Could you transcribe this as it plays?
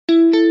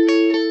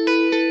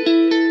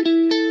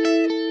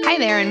Hi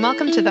there, and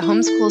welcome to the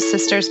Homeschool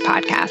Sisters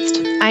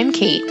podcast. I'm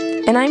Kate.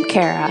 And I'm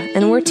Kara,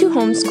 and we're two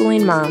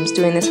homeschooling moms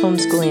doing this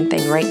homeschooling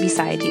thing right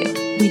beside you.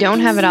 We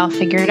don't have it all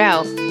figured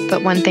out,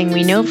 but one thing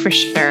we know for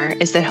sure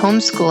is that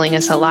homeschooling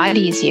is a lot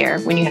easier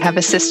when you have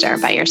a sister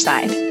by your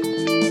side.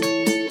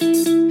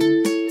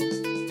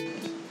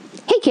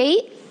 Hey,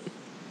 Kate.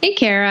 Hey,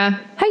 Kara.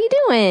 How you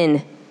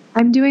doing?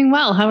 I'm doing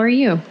well. How are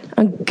you?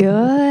 I'm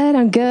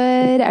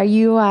good. Are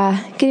you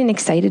getting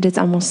excited? It's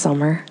almost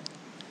summer.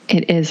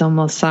 It is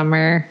almost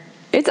summer.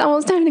 It's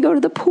almost time to go to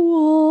the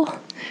pool.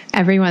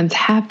 Everyone's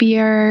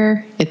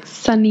happier. It's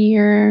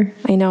sunnier.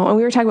 I know. And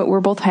we were talking about we're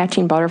both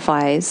hatching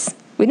butterflies.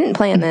 We didn't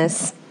plan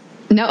this.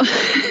 No.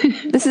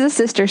 This is a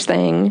sisters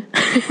thing.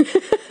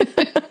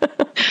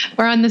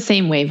 We're on the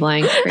same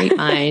wavelength. Great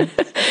mind.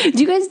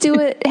 Do you guys do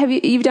it?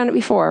 You've done it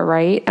before,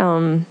 right?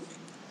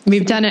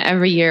 We've done it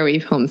every year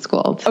we've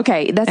homeschooled.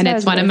 Okay. And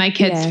it's one of my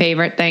kids'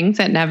 favorite things.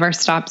 It never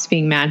stops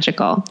being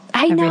magical.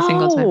 Every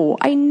single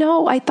time. I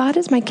know. I thought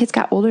as my kids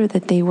got older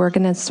that they were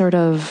going to sort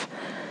of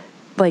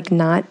like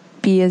not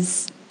be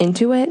as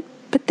into it,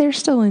 but they're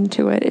still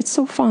into it. It's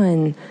so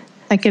fun.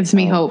 That gives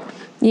me hope.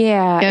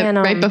 Yeah. And,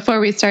 right before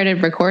we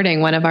started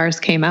recording, one of ours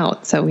came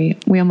out. So we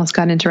almost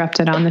got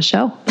interrupted on the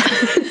show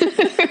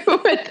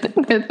with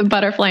the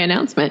butterfly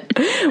announcement.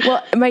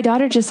 Well, my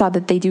daughter just saw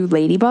that they do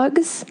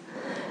ladybugs.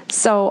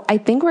 So I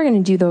think we're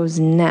going to do those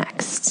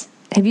next.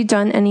 Have you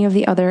done any of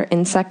the other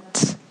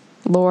insect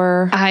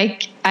lore? I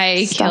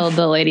killed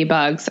the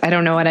ladybugs. I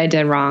don't know what I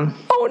did wrong.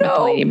 Oh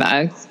no, with the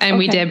ladybugs, and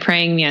we did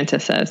praying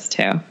mantises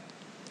too.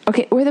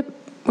 Okay, were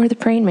the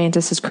praying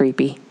mantises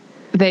creepy?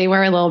 They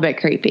were a little bit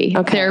creepy.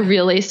 Okay, they're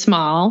really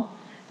small,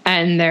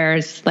 and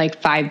there's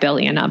like 5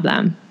 billion of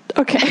them.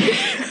 Okay.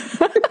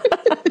 Because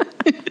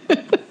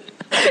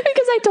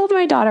I told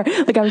my daughter,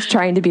 like I was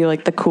trying to be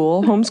like the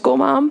cool homeschool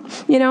mom,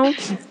 you know.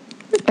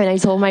 And I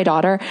told my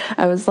daughter,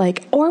 I was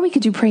like, or we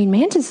could do praying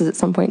mantises at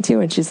some point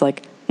too. And she's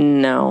like,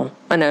 no.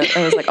 And I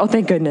was like, oh,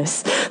 thank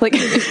goodness. Like, I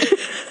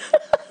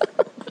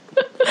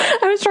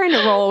was trying to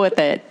roll with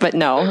it, but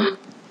no.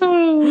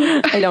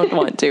 I don't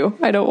want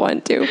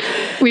to.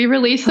 We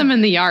released them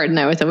in the yard, and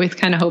I was always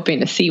kind of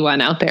hoping to see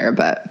one out there,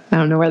 but I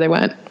don't know where they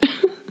went.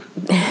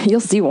 You'll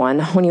see one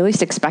when you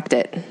least expect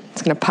it.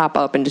 It's going to pop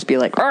up and just be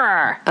like,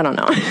 argh! I don't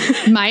know.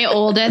 My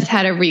oldest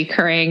had a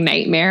recurring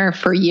nightmare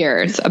for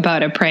years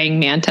about a praying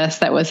mantis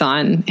that was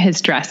on his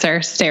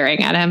dresser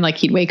staring at him. Like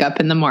he'd wake up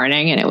in the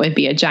morning and it would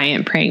be a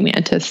giant praying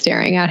mantis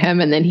staring at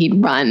him. And then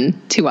he'd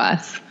run to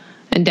us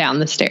and down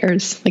the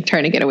stairs, like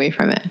trying to get away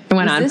from it. It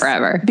went on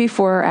forever.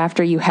 Before or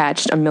after you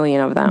hatched 1 million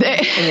of them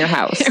in your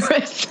house?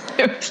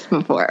 It was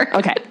before.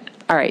 Okay.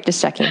 All right.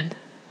 Just checking.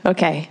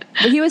 Okay.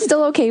 But he was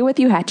still okay with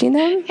you hatching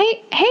them?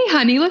 Hey,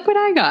 honey, look what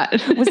I got.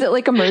 Was it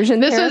like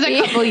immersion therapy? This was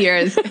a couple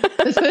years.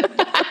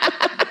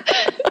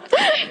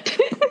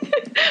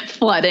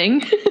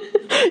 Flooding.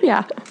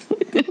 Yeah.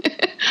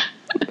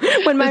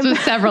 This was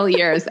several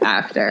years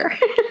after.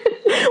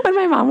 When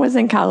my mom was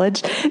in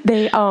college,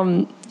 they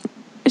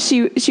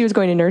she was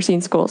going to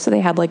nursing school, so they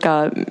had like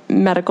a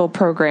medical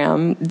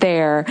program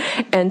there.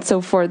 And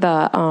so for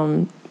the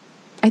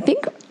I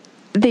think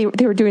they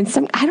were doing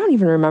some, I don't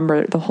even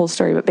remember the whole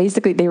story, but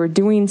basically they were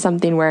doing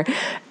something where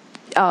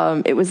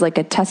it was like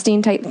a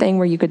testing type thing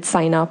where you could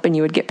sign up and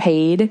you would get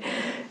paid.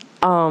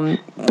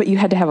 But you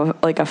had to have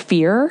a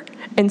fear.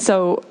 And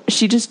so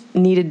she just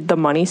needed the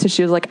money. So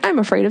she was like, I'm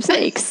afraid of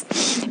snakes.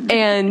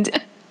 And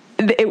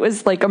it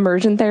was like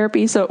immersion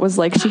therapy. So it was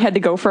like she had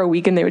to go for a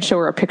week and they would show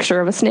her a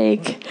picture of a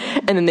snake.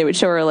 And then they would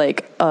show her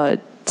like a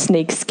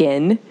snake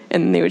skin.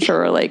 And then they would show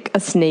her like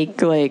a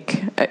snake,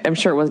 like, I'm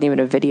sure it wasn't even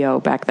a video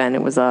back then.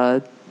 It was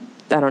I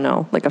don't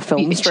know, like a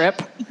film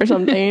strip or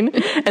something.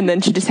 And then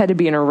she just had to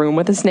be in a room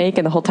with a snake.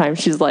 And the whole time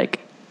she's like,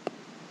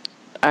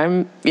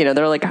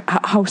 they're like,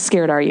 how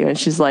scared are you? And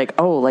she's like,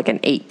 oh, like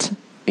an 8,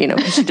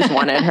 because she just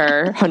wanted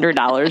her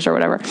 $100 or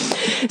whatever.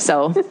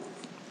 So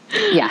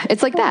yeah,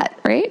 it's like that,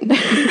 right?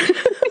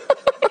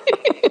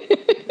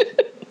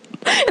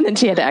 And then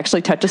she had to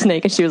actually touch a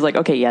snake and she was like,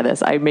 okay, yeah,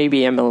 I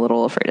maybe am a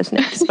little afraid of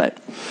snakes, but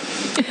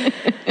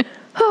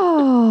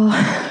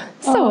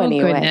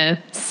anyway, goodness.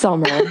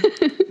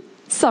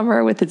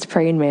 Summer with its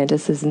praying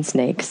mantises and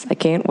snakes. I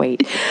can't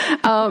wait.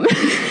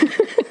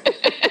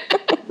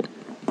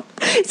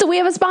 So we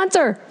have a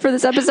sponsor for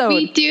this episode.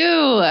 We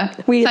do.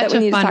 Such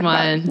a fun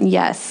one.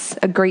 Yes,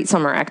 a great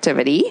summer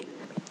activity.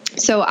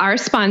 So our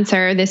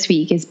sponsor this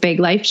week is Big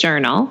Life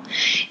Journal.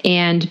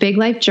 And Big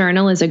Life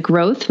Journal is a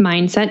growth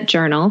mindset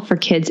journal for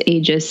kids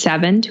ages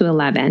 7 to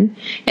 11.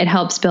 It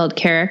helps build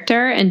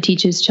character and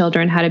teaches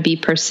children how to be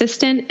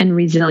persistent and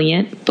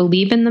resilient,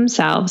 believe in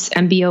themselves,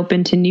 and be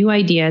open to new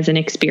ideas and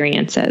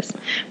experiences.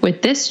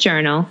 With this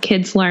journal,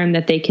 kids learn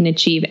that they can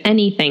achieve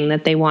anything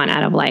that they want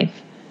out of life.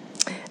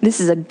 This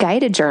is a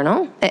guided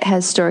journal. It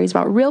has stories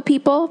about real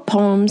people,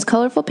 poems,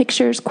 colorful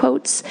pictures,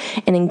 quotes,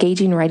 and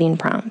engaging writing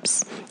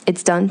prompts.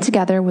 It's done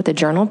together with a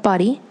journal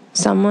buddy,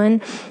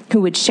 someone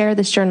who would share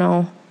this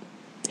journal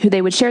who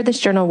they would share this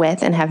journal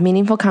with and have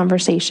meaningful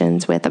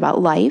conversations with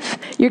about life.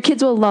 Your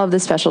kids will love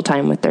this special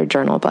time with their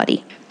journal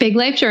buddy. Big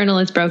Life Journal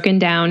is broken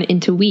down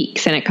into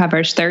weeks, and it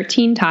covers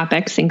 13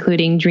 topics,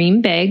 including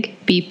dream big,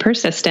 be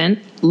persistent,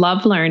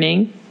 love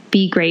learning,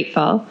 be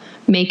grateful,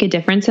 make a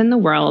difference in the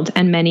world,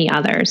 and many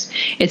others.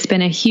 It's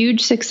been a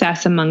huge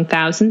success among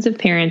thousands of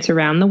parents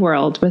around the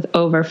world with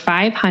over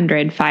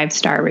 500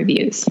 5-star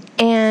reviews.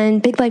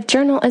 And Big Life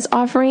Journal is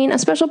offering a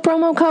special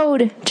promo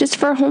code just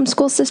for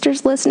Homeschool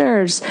Sisters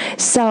listeners.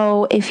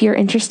 So if you're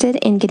interested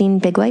in getting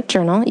Big Life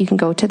Journal, you can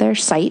go to their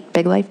site,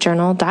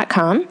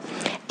 biglifejournal.com,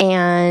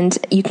 and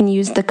you can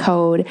use the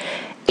code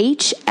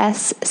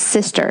HS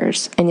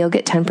Sisters, and you'll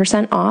get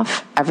 10%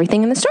 off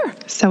everything in the store.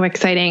 So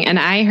exciting. And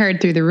I heard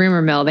through the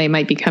rumor mill they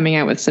might be coming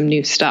out with some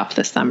new stuff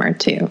this summer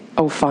too.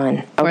 Oh, fun.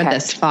 Okay. Or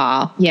this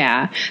fall.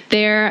 Yeah.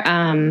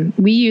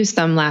 We used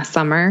them last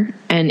summer,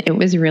 and it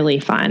was really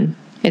fun.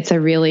 It's a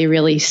really,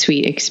 really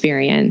sweet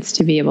experience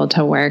to be able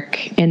to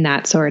work in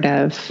that sort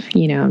of,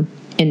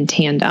 in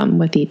tandem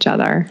with each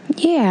other.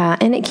 Yeah,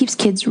 and it keeps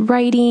kids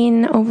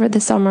writing over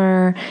the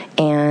summer,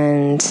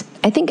 and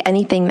I think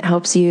anything that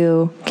helps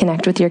you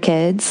connect with your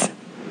kids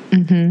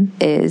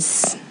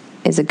is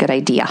a good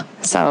idea.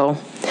 So,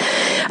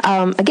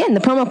 again,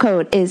 the promo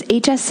code is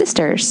HS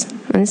Sisters,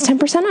 and it's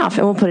 10% off,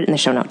 and we'll put it in the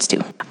show notes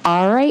too.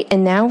 All right,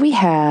 and now we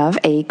have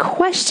a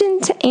question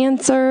to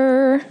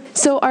answer.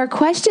 So our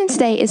question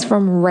today is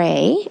from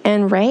Ray,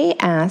 and Ray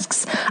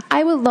asks,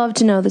 I would love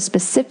to know the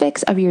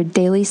specifics of your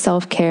daily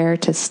self-care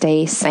to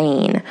stay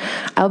sane.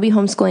 I'll be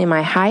homeschooling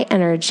my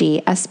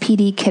high-energy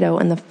SPD kiddo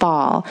in the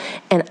fall,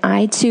 and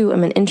I, too,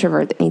 am an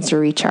introvert that needs to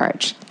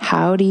recharge.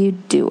 How do you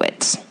do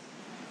it?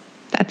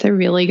 That's a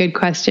really good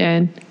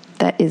question.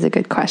 That is a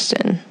good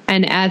question.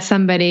 And as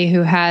somebody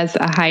who has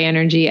a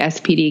high-energy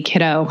SPD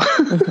kiddo,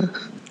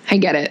 I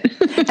get it.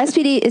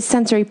 SPD is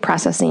sensory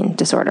processing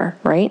disorder,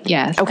 right?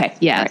 Yes. Okay.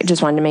 Yes. All right.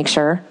 Just wanted to make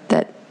sure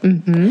that.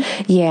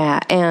 Yeah.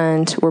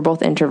 And we're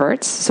both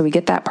introverts, so we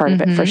get that part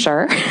of it for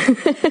sure.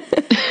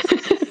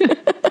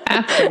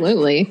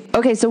 Absolutely.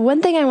 Okay. So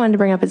one thing I wanted to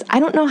bring up is I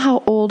don't know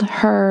how old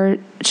her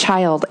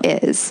child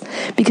is,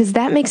 because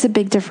that makes a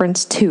big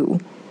difference too.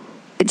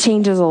 It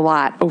changes a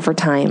lot over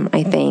time,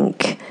 I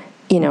think,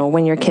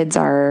 when your kids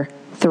are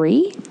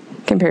 3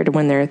 compared to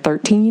when they're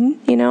 13,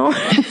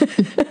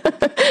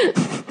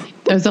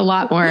 There's a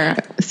lot more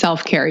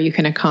self-care you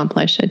can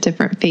accomplish at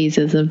different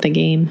phases of the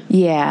game.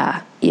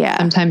 Yeah. Yeah.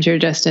 Sometimes you're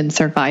just in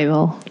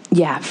survival.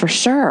 Yeah, for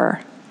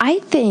sure. I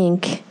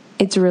think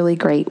it's really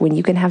great when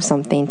you can have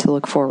something to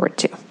look forward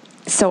to.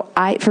 So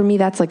for me,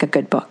 that's like a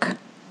good book.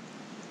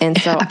 And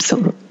so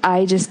Absolutely.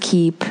 I just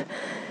keep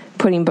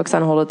putting books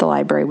on hold at the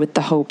library with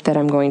the hope that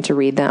I'm going to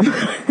read them.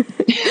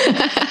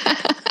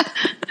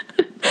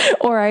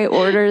 Or I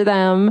order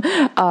them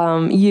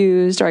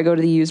used, or I go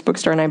to the used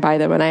bookstore and I buy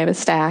them and I have a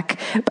stack.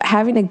 But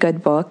having a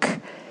good book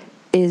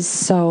is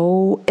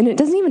so, and it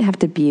doesn't even have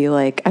to be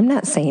like, I'm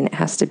not saying it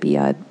has to be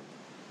a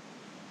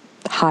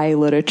high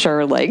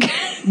literature, like.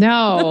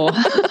 No.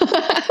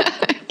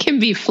 It can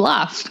be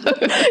fluff.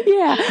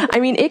 Yeah. I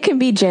mean, it can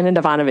be Janet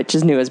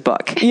Ivanovich's newest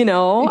book,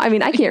 I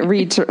mean, I can't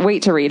wait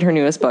to read her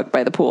newest book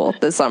by the pool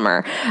this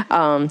summer.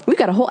 We've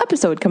got a whole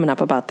episode coming up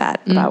about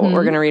that, about what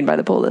we're going to read by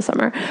the pool this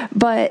summer.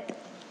 But,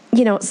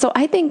 so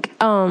I think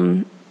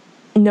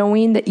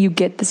knowing that you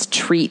get this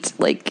treat,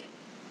 like,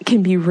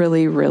 can be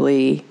really,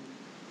 really,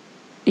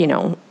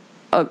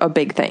 a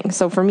big thing.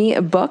 So for me,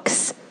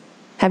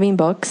 having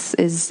books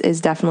is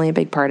definitely a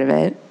big part of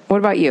it. What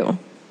about you?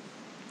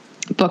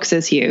 Books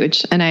is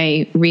huge. And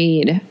I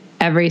read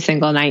every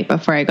single night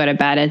before I go to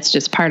bed. It's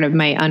just part of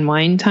my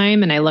unwind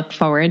time, and I look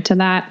forward to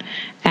that.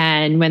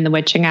 And when the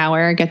witching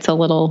hour gets a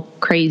little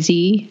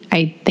crazy,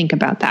 I think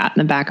about that in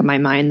the back of my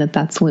mind,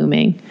 that's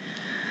looming.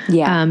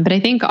 Yeah. But I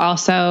think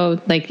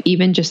also, like,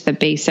 even just the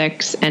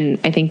basics, and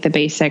I think the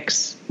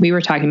basics, we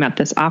were talking about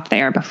this off the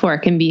air before,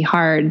 can be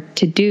hard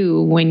to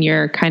do when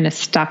you're kind of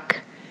stuck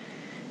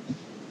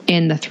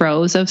in the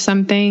throes of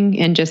something,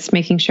 and just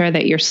making sure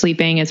that you're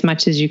sleeping as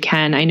much as you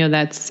can. I know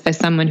that's, as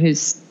someone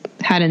who's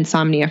had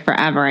insomnia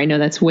forever, I know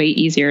that's way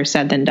easier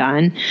said than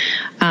done.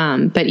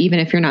 But even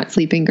if you're not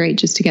sleeping great,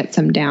 just to get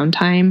some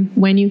downtime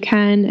when you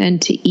can,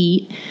 and to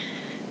eat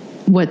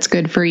what's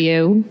good for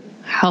you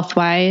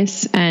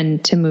health-wise,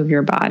 and to move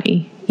your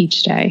body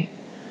each day.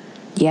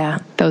 Yeah.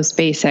 Those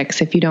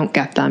basics, if you don't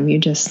get them, you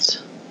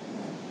just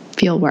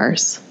feel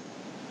worse.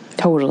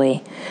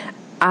 Totally.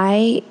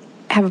 I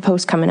have a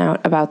post coming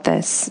out about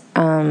this.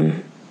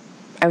 I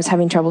was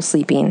having trouble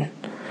sleeping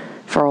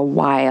for a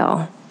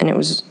while, and it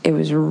was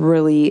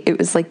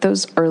like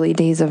those early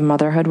days of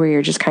motherhood where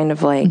you're just kind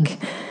of like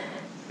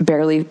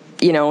barely,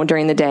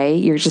 during the day,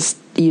 you're just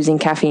using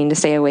caffeine to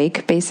stay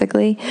awake,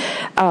 basically.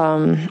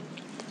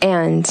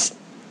 And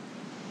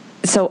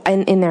so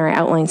in there, I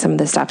outlined some of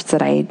the steps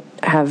that I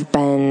have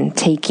been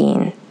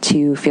taking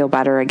to feel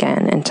better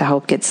again and to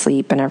help get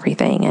sleep and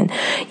everything. And,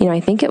 I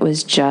think it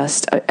was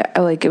just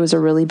it was a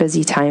really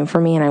busy time for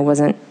me, and I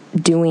wasn't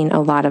doing a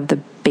lot of the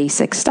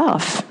basic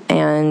stuff.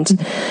 And,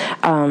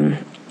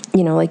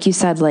 like you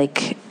said,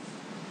 like,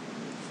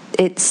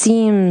 it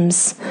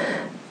seems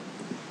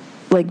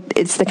like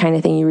it's the kind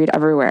of thing you read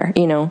everywhere,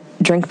 you know,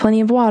 drink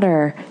plenty of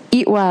water,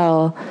 eat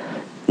well,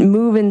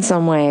 move in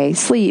some way,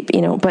 sleep,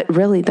 you know, but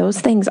really those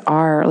things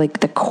are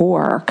like the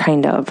core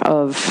kind of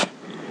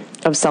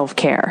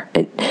self-care.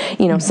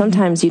 You know,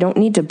 sometimes you don't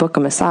need to book a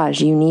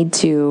massage. You need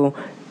to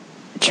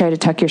try to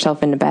tuck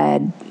yourself into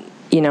bed,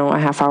 you know, a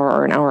half hour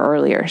or an hour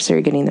earlier, so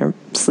you're getting the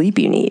sleep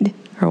you need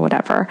or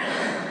whatever.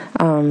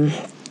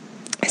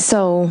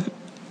 So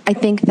I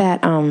think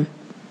that,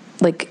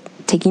 like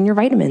taking your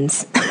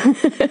vitamins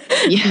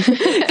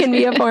can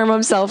be a form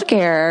of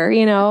self-care,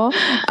 you know?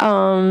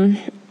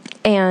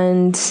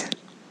 And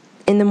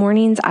in the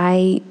mornings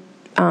I,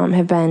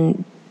 have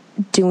been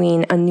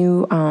doing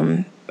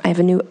I have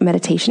a new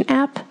meditation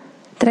app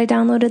that I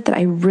downloaded that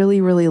I really,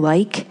 really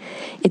like.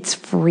 It's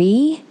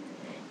free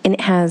and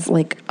it has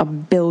like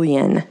 1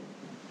 billion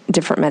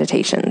different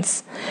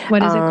meditations.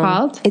 What is it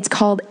called? It's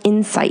called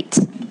Insight.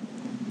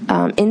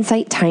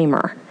 Insight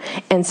Timer.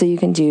 And so you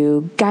can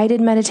do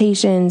guided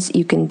meditations,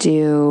 you can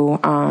do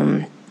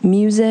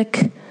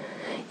music,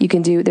 you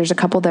can do, there's a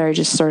couple that are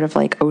just sort of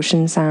like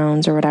ocean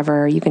sounds or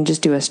whatever. You can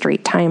just do a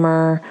straight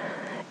timer.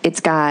 It's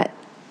got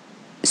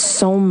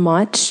so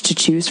much to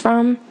choose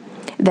from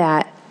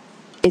that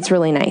it's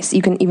really nice.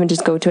 You can even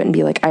just go to it and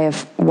be like, I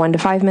have 1 to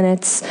 5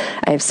 minutes,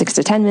 I have 6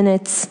 to 10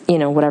 minutes, you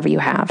know, whatever you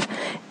have.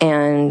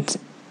 And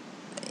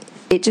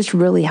it just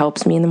really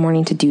helps me in the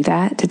morning to do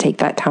that, to take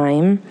that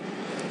time.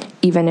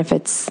 Even if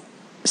it's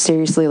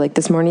seriously like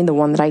this morning, the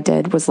one that I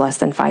did was less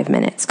than 5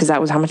 minutes because that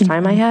was how much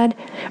time I had,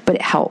 but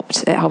it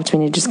helped. It helped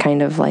me to just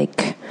kind of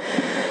like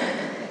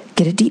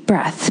get a deep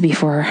breath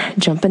before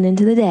jumping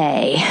into the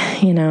day,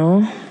 you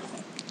know?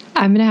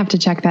 I'm going to have to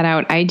check that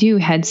out. I do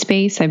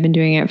Headspace. I've been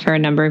doing it for a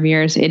number of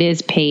years. It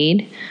is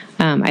paid.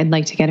 I'd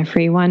like to get a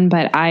free one,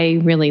 but I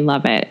really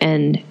love it.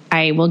 And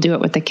I will do it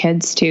with the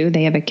kids too.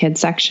 They have a kids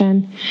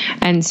section.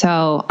 And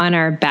so on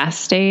our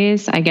best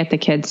days, I get the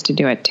kids to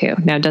do it too.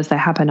 Now, does that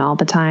happen all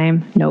the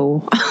time?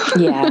 No.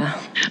 Yeah.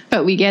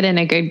 But we get in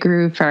a good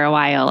groove for a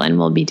while and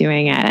we'll be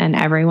doing it and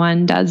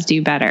everyone does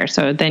do better.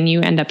 So then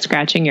you end up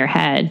scratching your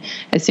head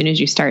as soon as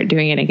you start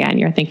doing it again.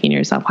 You're thinking to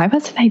yourself, why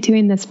wasn't I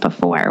doing this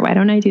before? Why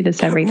don't I do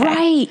this every day?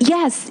 Right.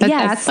 Yes. But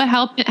yes.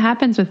 That's what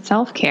happens with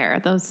self-care.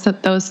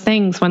 Those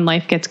things when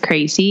life gets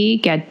crazy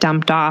get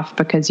dumped off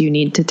because you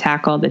need to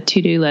tackle the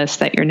to-do list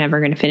that you're never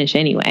going to finish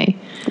anyway.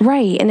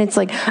 Right. And it's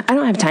like, I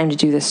don't have time to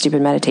do this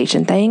stupid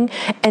meditation thing.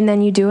 And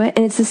then you do it.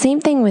 And it's the same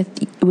thing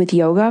with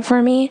yoga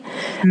for me.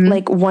 Mm-hmm.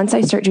 Like once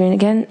I start doing it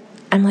again,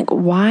 I'm like,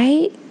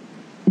 why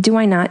do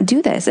I not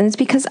do this? And it's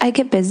because I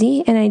get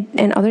busy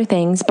and other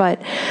things.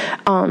 But,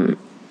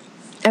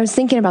 I was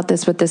thinking about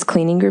this with this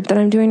cleaning group that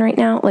I'm doing right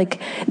now.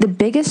 Like the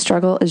biggest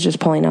struggle is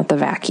just pulling out the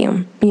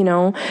vacuum, you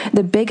know,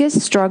 the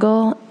biggest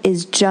struggle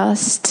is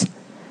just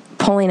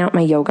pulling out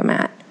my yoga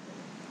mat.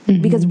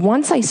 Mm-hmm. Because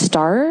once I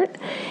start,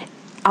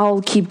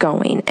 I'll keep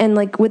going. And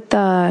like with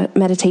the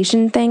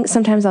meditation thing,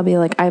 sometimes I'll be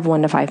like, I have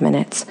 1 to 5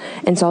 minutes.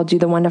 And so I'll do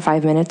the 1 to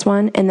 5 minutes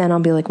one. And then I'll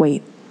be like,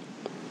 wait,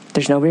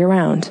 there's nobody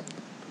around.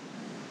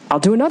 I'll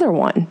do another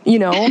one, you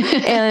know,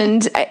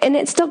 and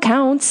it still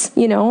counts,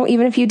 you know,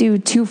 even if you do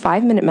 2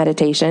 5-minute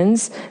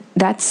meditations,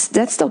 that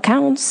still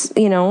counts,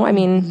 you know, I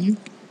mean,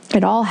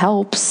 it all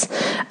helps.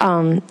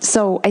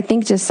 So I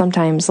think just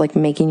sometimes like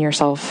making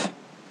yourself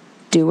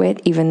do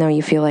it, even though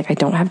you feel like I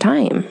don't have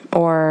time,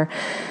 or,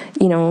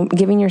 you know,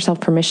 giving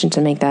yourself permission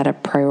to make that a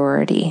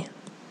priority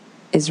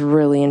is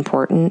really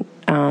important.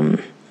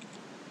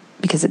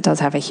 Because it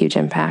does have a huge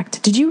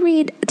impact. Did you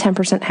read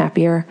 10%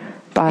 Happier?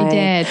 I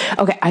did.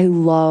 Okay, I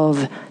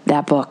love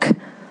that book.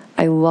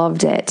 I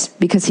loved it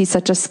because he's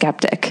such a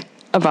skeptic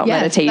about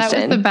meditation.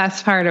 That was the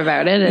best part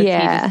about it. Is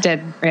yeah.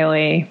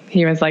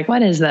 He was like,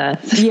 what is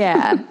this?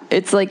 Yeah.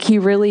 It's like he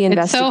really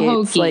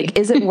investigates, like,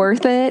 is it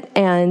worth it?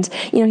 And,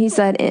 you know, he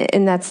said,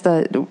 and that's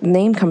the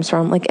name comes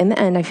from, like, in the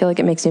end, I feel like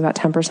it makes me about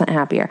 10%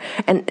 happier.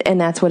 And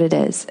that's what it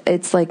is.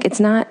 It's like, it's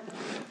not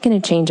going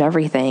to change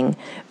everything,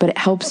 but it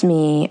helps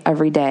me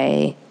every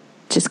day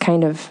just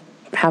kind of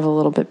have a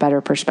little bit better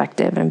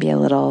perspective and be a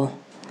little,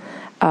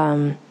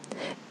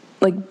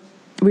 like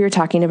we were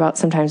talking about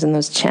sometimes in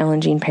those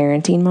challenging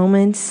parenting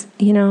moments,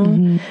 you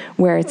know,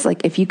 where it's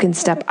like, if you can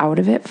step out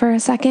of it for a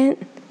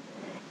second.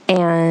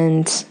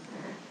 And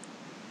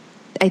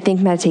I think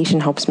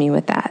meditation helps me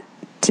with that,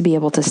 to be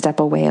able to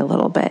step away a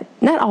little bit.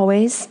 Not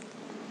always,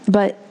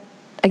 but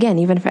again,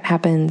 even if it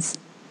happens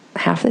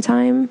half the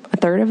time, a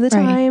third of the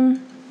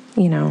time,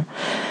 you know,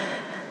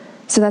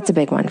 so that's a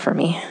big one for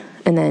me.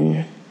 And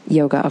then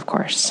yoga, of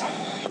course,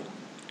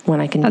 when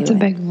I can do it. That's a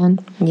big one.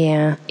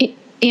 Yeah.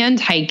 And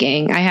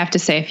hiking. I have to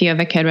say, if you have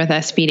a kid with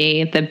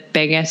SPD, the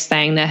biggest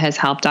thing that has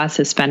helped us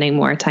is spending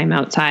more time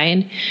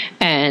outside.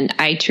 And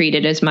I treat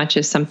it as much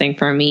as something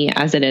for me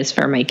as it is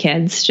for my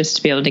kids, just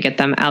to be able to get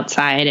them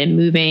outside and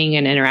moving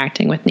and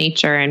interacting with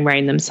nature and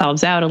wearing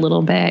themselves out a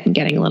little bit and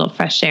getting a little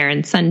fresh air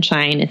and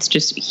sunshine. It's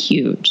just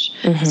huge.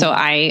 Mm-hmm. So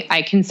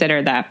I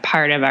consider that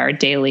part of our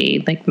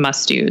daily like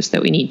must-dos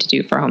that we need to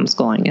do for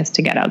homeschooling is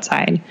to get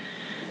outside.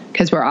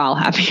 because we're all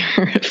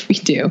happier if we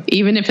do,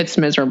 even if it's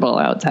miserable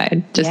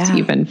outside, just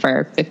even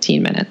for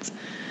 15 minutes.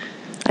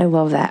 I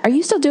love that. Are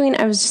you still doing,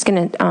 I was just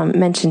going to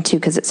mention too,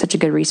 because it's such a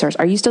good resource.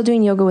 Are you still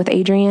doing yoga with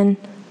Adriene?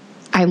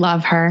 I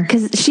love her.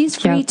 Because she's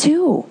free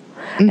too.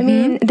 I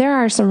mean, there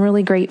are some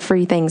really great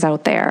free things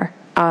out there.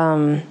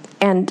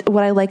 And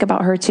what I like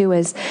about her too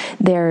is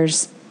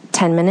there's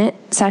 10-minute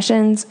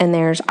sessions and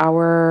there's 1.5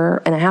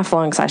 hour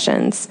long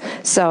sessions.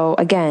 So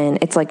again,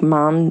 it's like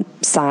mom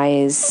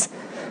size,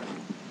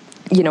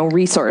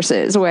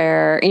 resources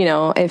where,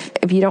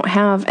 if you don't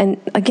have, and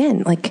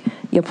again, like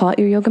you'll pull out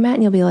your yoga mat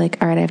and you'll be like,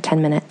 all right, I have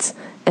 10 minutes.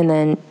 And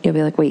then you'll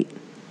be like, wait,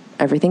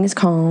 everything is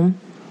calm.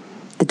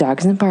 The dog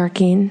isn't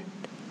barking.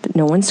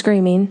 No one's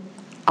screaming.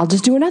 I'll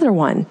just do another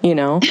one,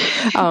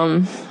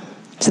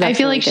 So I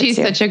feel like she's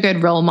such a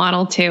good role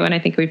model too. And I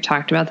think we've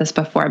talked about this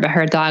before, but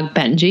her dog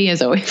Benji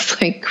is always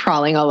like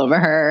crawling all over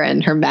her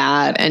and her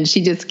mat. And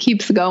she just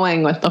keeps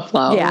going with the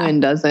flow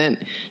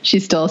and she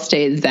still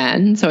stays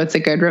zen. So it's a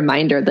good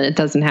reminder that it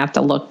doesn't have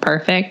to look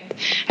perfect.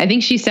 I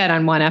think she said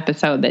on one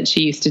episode that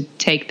she used to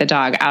take the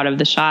dog out of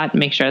the shot and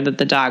make sure that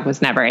the dog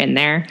was never in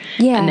there.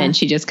 Yeah. And then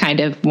she just kind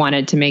of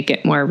wanted to make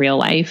it more real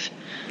life.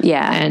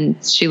 Yeah.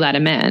 And she let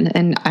him in.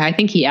 And I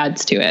think he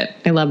adds to it.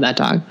 I love that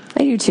dog.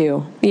 I do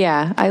too.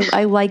 Yeah.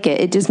 I like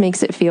it. It just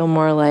makes it feel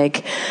more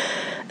like,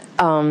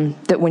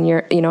 that when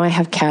you're, I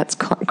have cats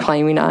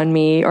climbing on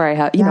me, or I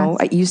have,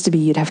 it used to be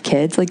you'd have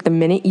kids. Like the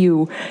minute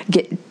you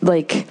get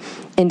like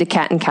into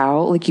cat and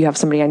cow, like you have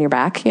somebody on your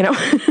back,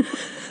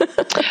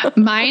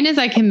 Mine is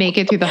I can make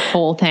it through the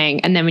whole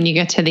thing. And then when you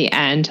get to the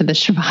end, to the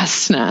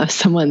Shavasana,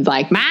 someone's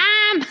like, Mom!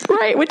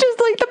 Right, which is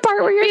like the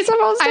part where you're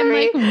supposed to I'm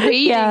like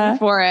waiting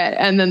for it.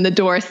 And then the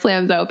door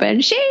slams open.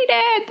 She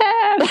did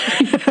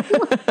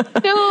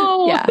that!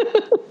 No!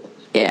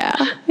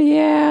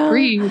 Yeah.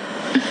 Breathe.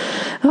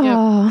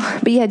 Oh,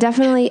 but yeah,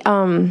 definitely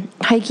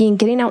hiking,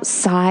 getting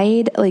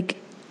outside. Like,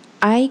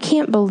 I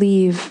can't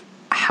believe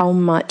how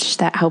much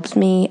that helps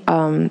me.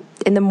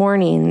 In the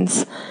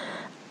mornings,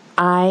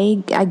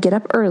 I get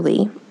up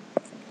early,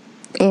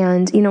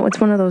 and it's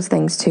one of those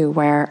things too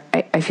where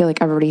I feel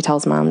like everybody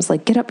tells moms,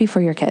 like, get up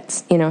before your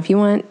kids. If you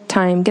want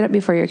time, get up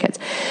before your kids.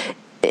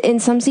 In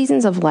some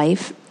seasons of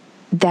life,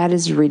 that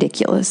is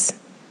ridiculous.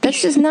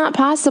 That's just not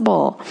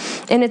possible.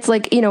 And it's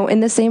like, in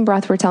the same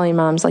breath, we're telling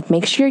moms, like,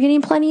 make sure you're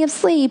getting plenty of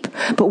sleep,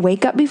 but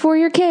wake up before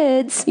your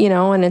kids,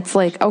 and it's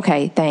like,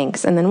 okay,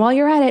 thanks. And then while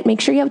you're at it, make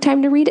sure you have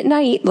time to read at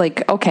night.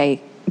 Like,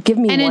 okay, give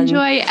me and one.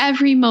 Enjoy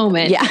every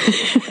moment. Yeah.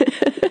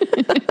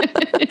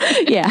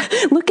 Yeah.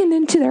 Looking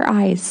into their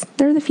eyes.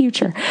 They're the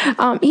future.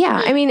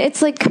 Yeah. I mean,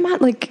 it's like, come on,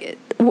 like,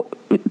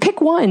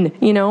 pick one,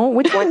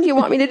 which one do you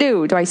want me to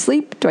do? Do I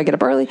sleep? Do I get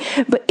up early?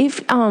 But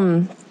if,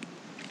 like,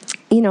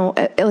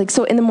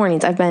 so in the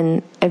mornings I've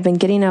been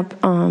getting up,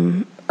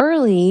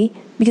 early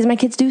because my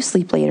kids do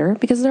sleep later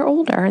because they're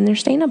older and they're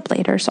staying up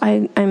later. So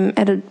I'm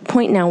at a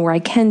point now where I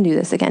can do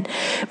this again,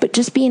 but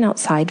just being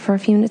outside for a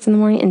few minutes in the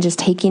morning and just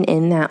taking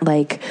in that,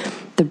 like,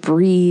 the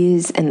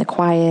breeze and the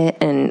quiet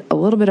and a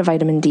little bit of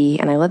vitamin D,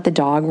 and I let the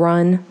dog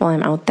run while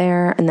I'm out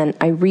there, and then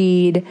I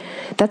read.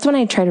 That's when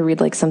I try to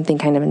read like something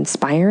kind of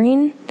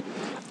inspiring.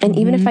 And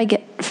even if I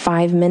get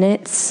 5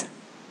 minutes,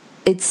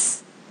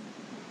 it's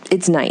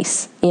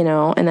nice,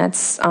 and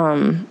that's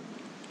when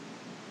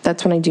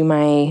I do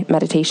my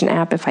meditation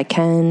app if I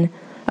can.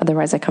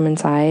 Otherwise I come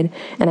inside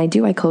and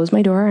I close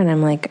my door and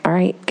I'm like, all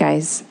right,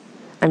 guys,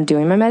 I'm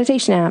doing my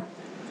meditation app.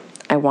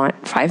 I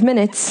want 5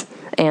 minutes.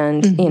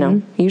 And,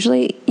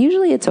 usually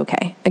it's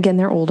okay. Again,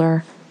 they're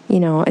older,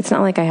 it's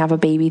not like I have a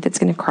baby that's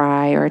going to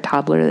cry or a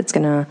toddler that's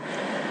going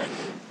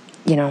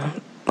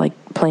to,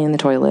 like play in the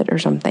toilet or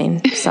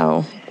something.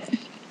 So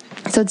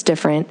it's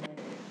different.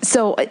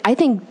 So I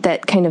think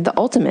that kind of the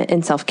ultimate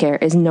in self-care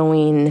is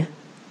knowing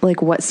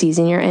like what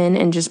season you're in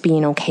and just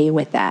being okay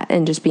with that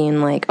and just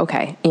being like,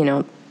 okay,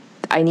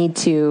 I need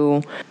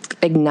to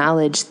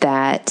acknowledge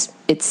that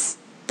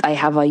I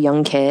have a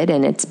young kid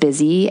and it's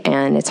busy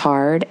and it's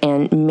hard,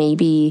 and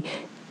maybe,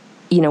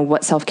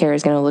 what self-care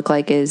is going to look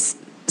like is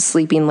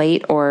sleeping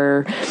late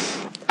or,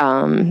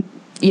 being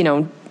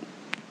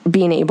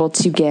able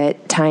to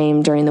get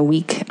time during the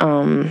week,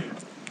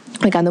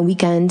 like on the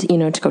weekend,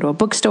 to go to a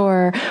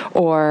bookstore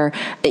or,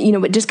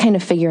 but just kind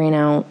of figuring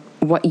out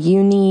what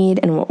you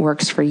need and what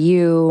works for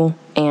you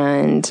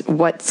and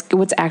what's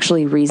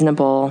actually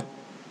reasonable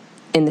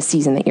in the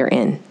season that you're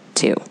in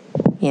too,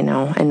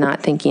 and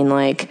not thinking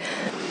like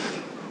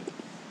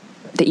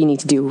that you need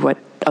to do what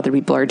other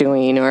people are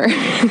doing or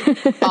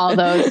all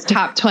those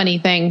top 20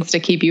 things to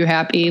keep you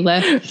happy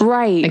list.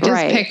 Right. Like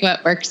just pick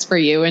what works for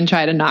you and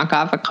try to knock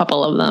off a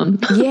couple of them.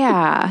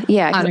 Yeah.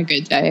 Yeah. On a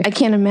good day. I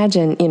can't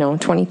imagine,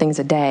 20 things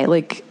a day.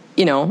 Like,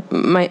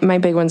 my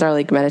big ones are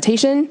like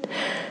meditation,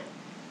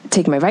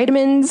 take my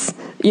vitamins,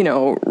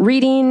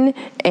 reading,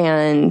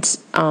 and,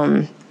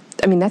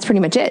 that's pretty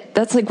much it.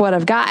 That's like what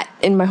I've got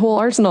in my whole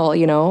arsenal,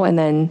 and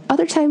then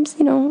other times,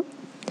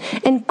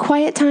 and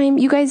quiet time.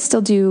 You guys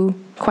still do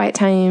quiet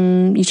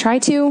time? You try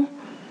to?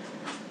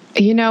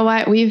 You know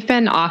what? We've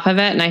been off of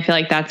it, and I feel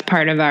like that's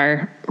part of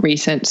our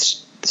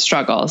recent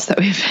struggles that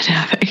we've been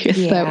having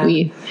is that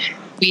we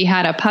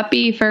had a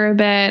puppy for a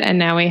bit, and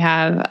now we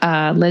have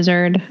a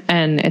lizard,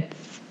 and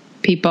it's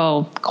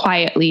people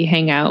quietly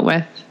hang out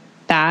with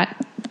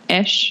that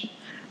ish.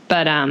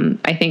 But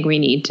I think we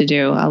need to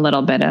do a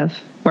little bit of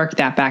work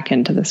that back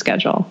into the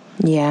schedule.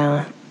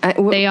 Yeah.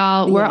 We're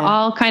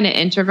all kind of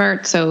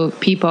introverts, so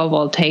people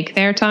will take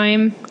their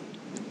time,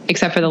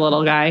 except for the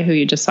little guy who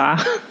you just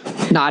saw,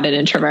 not an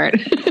introvert.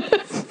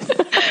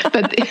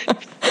 but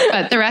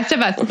the rest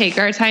of us take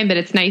our time, but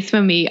it's nice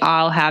when we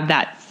all have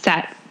that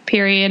set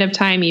period of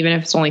time, even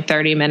if it's only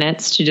 30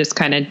 minutes, to just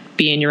kind of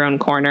be in your own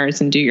corners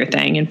and do your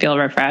thing and feel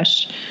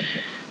refreshed.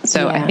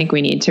 So I think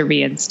we need to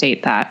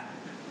reinstate that.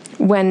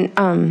 When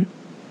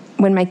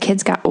my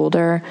kids got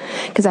older,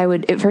 because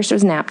at first it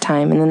was nap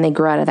time, and then they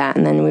grew out of that,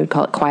 and then we would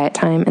call it quiet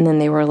time, and then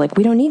they were like,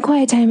 we don't need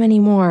quiet time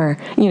anymore,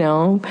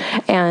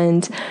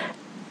 and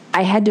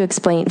I had to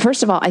explain,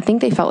 first of all, I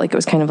think they felt like it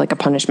was kind of like a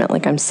punishment,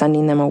 like I'm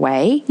sending them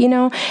away,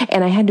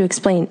 and I had to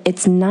explain,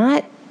 it's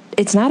not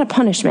a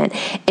punishment.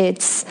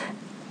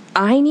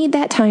 I need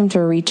that time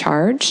to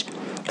recharge.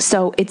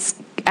 So it's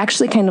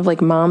actually kind of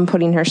like mom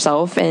putting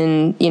herself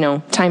in,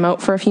 time out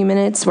for a few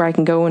minutes where I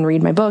can go and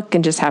read my book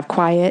and just have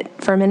quiet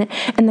for a minute.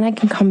 And then I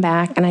can come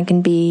back and I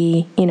can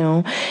be,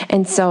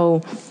 and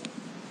so,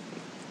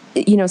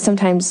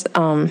 sometimes,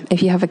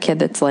 if you have a kid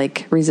that's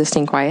like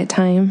resisting quiet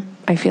time,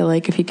 I feel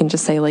like if you can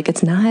just say like,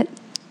 it's not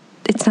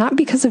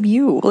because of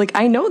you. Like,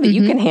 I know that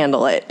you can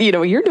handle it.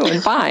 You're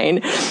doing fine.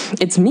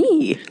 It's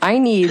me. I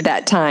need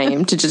that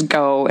time to just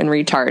go and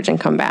recharge and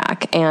come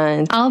back.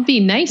 And I'll be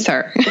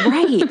nicer.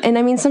 Right. And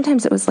I mean,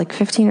 sometimes it was like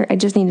I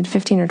just needed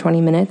 15 or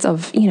 20 minutes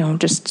of,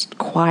 just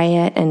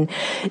quiet and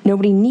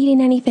nobody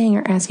needing anything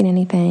or asking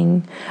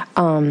anything.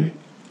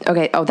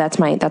 Okay. Oh, that's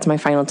my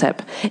final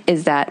tip,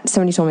 is that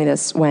somebody told me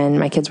this when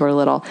my kids were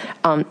little.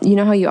 You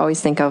know how you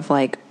always think of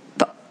like,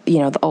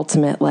 the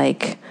ultimate,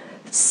 like,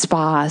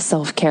 spa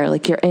self-care,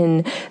 like you're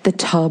in the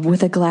tub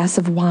with a glass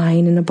of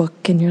wine and a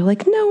book and you're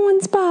like, no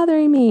one's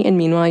bothering me, and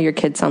meanwhile your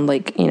kids sound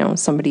like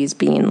somebody's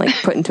being like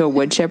put into a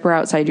wood chipper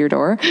outside your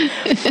door.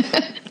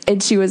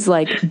 And she was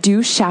like,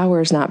 do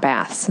showers, not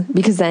baths,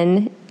 because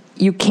then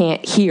you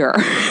can't hear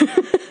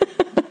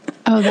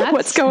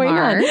what's going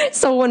on.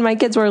 So when my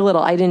kids were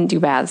little, I didn't do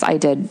baths. I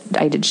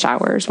did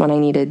showers when I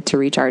needed to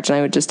recharge, and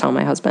I would just tell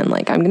my husband,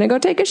 like, I'm gonna go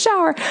take a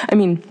shower. I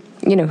mean,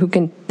 who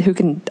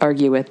can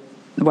argue with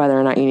whether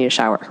or not you need a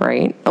shower,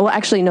 right? Well,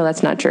 actually, no,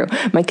 that's not true.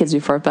 My kids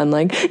before have been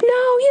like, no,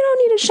 you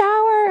don't need a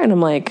shower. And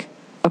I'm like,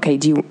 okay,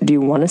 do you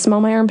want to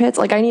smell my armpits?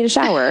 Like, I need a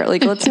shower.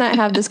 Like, let's not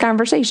have this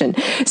conversation.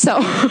 So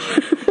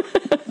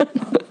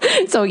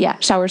yeah,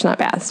 showers, not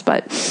baths.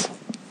 But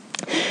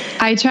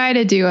I try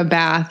to do a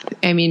bath.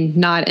 I mean,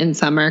 not in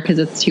summer because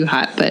it's too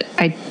hot, but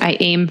I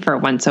aim for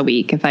once a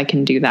week if I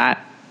can do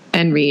that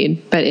and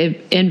read. But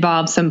it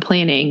involves some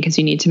planning because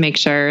you need to make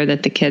sure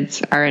that the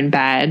kids are in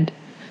bed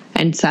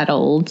and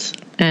settled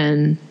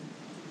and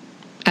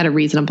at a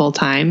reasonable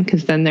time,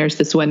 because then there's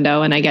this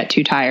window and I get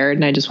too tired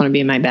and I just want to be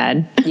in my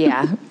bed.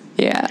 Yeah.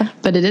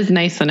 But it is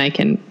nice when I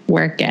can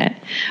work it.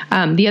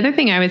 The other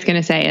thing I was going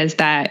to say is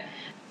that,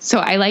 so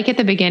I like at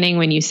the beginning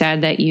when you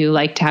said that you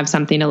like to have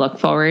something to look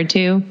forward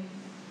to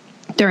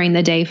during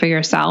the day for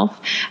yourself.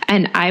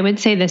 And I would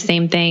say the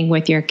same thing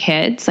with your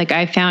kids. Like,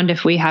 I found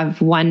if we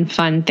have one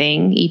fun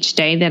thing each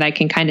day that I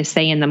can kind of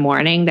say in the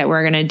morning that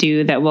we're going to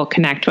do that we'll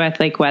connect with,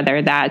 like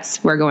whether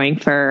that's we're going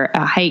for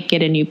a hike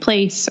at a new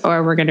place,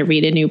 or we're going to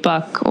read a new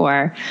book,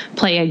 or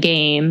play a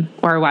game,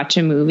 or watch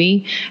a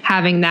movie,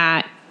 having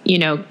that,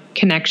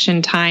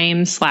 connection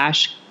time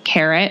 /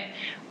 carrot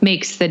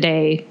makes the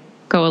day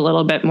go a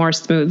little bit more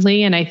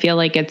smoothly. And I feel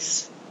like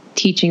it's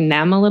teaching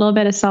them a little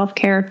bit of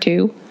self-care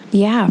too.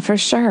 Yeah, for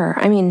sure.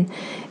 I mean,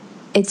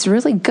 it's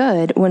really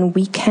good when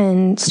we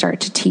can start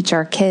to teach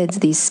our kids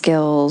these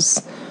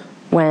skills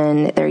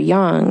when they're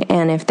young.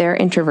 And if they're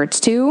introverts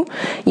too,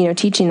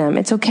 teaching them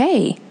it's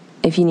okay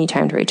if you need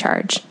time to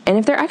recharge. And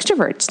if they're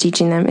extroverts,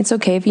 teaching them it's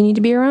okay if you need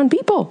to be around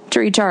people to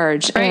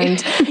recharge.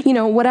 Right.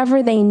 And,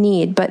 whatever they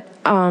need. But,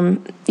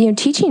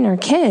 teaching our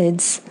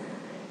kids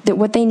that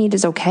what they need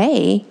is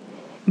okay,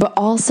 but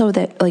also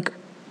that, like,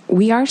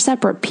 we are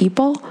separate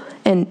people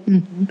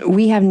and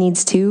we have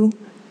needs too.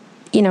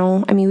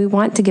 We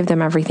want to give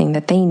them everything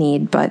that they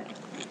need, but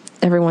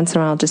every once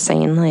in a while just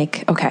saying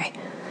like, okay,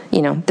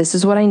 this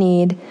is what I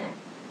need.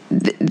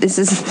 This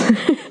is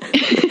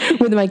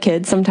with my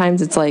kids.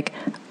 Sometimes it's like,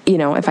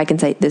 if I can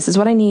say, this is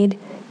what I need,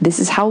 this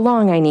is how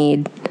long I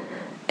need,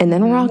 and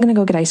then we're all going to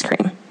go get ice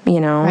cream,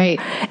 Right.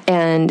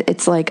 And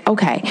it's like,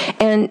 okay.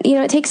 And,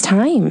 it takes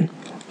time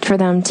for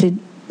them to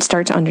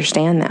start to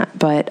understand that,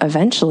 but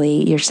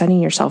eventually you're setting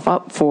yourself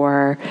up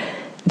for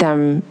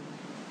them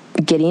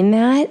getting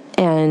that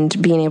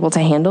and being able to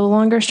handle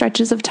longer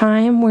stretches of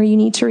time where you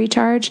need to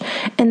recharge,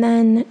 and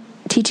then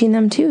teaching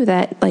them too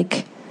that,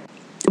 like,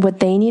 what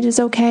they need is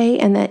okay,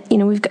 and that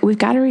we've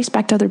got to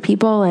respect other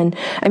people. And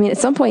I mean, at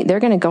some point they're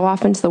going to go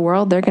off into the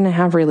world, they're going to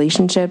have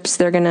relationships,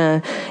 they're going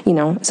to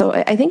so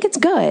I think it's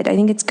good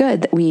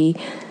that we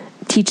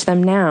teach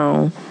them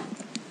now,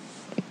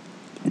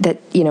 that,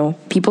 you know,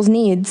 people's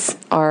needs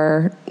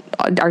are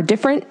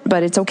different,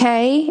 but it's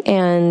okay.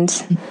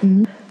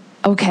 And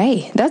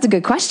okay, that's a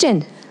good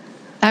question.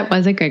 That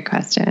was a good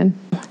question.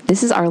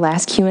 This is our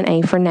last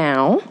Q&A for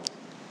now.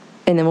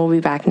 And then we'll be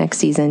back next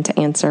season to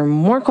answer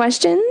more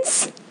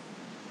questions.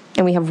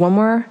 And we have one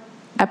more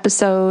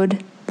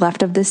episode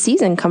left of this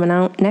season coming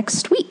out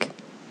next week.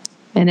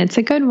 And it's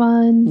a good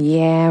one.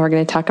 Yeah, we're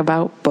going to talk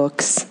about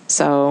books.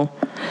 So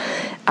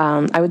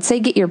I would say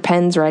get your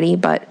pens ready,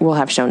 but we'll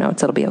have show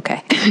notes. It'll be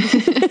okay.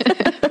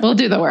 We'll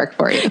do the work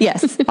for you.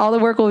 Yes, all the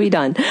work will be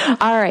done.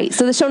 All right,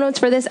 so the show notes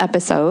for this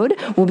episode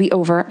will be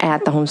over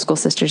at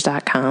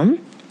thehomeschoolsisters.com.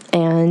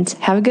 And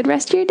have a good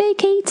rest of your day,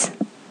 Kate.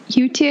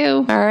 You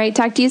too. All right,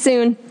 talk to you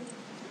soon.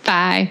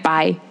 Bye.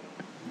 Bye.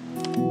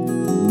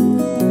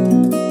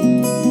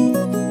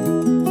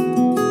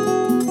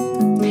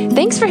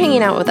 Thanks for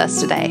hanging out with us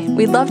today.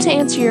 We'd love to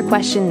answer your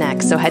question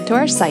next, so head to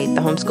our site,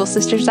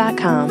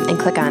 thehomeschoolsisters.com, and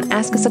click on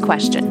Ask Us a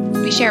Question.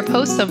 We share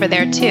posts over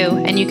there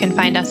too, and you can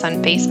find us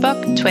on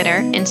Facebook, Twitter,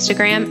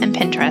 Instagram, and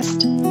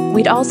Pinterest.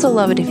 We'd also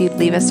love it if you'd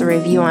leave us a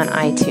review on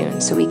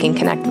iTunes so we can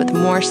connect with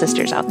more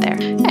sisters out there.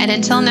 And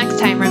until next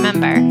time,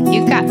 remember,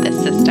 you got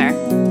this,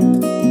 sister.